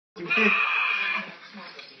Watch,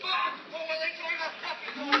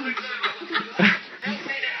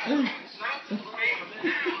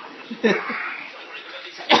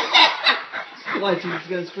 he's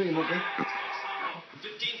gonna scream, okay?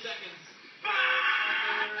 15 seconds.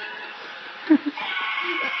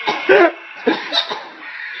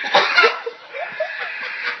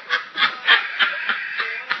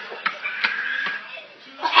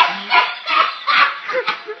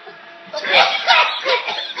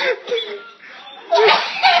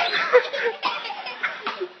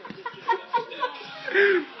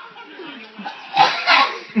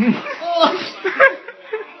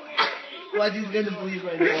 Watch, he's gonna bleed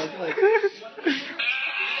right now. Watch.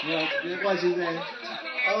 Watch his hand.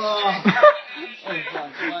 Oh. Oh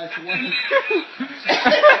gosh, watch.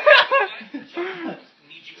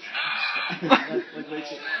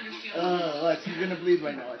 Watch, he's gonna bleed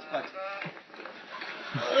right now. Watch.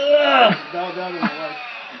 Down, watch.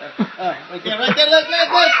 Right there, look.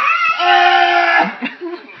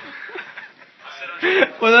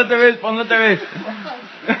 Ponlo otra vez.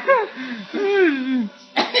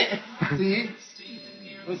 See?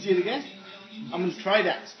 Let's see it again. I'm gonna try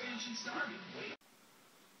that.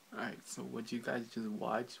 Alright, so what you guys just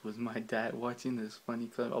watched was my dad watching this funny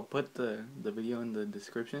clip. I'll put the video in the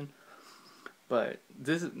description. But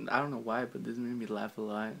this, I don't know why, but this made me laugh a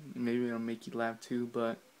lot. Maybe it'll make you laugh too,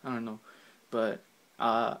 but I don't know. But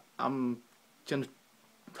I'm gonna,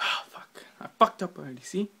 fuck, I fucked up already,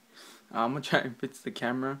 see? I'm gonna try and fix the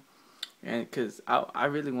camera, and cause I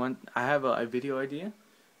really want, I have a video idea,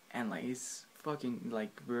 and like it's fucking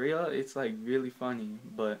like real, it's like really funny,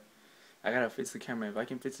 but I gotta fix the camera. If I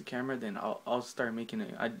can fix the camera, then I'll start making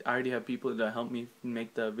it. I already have people that help me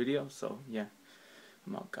make the video, so yeah.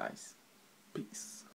 I'm out, guys. Peace.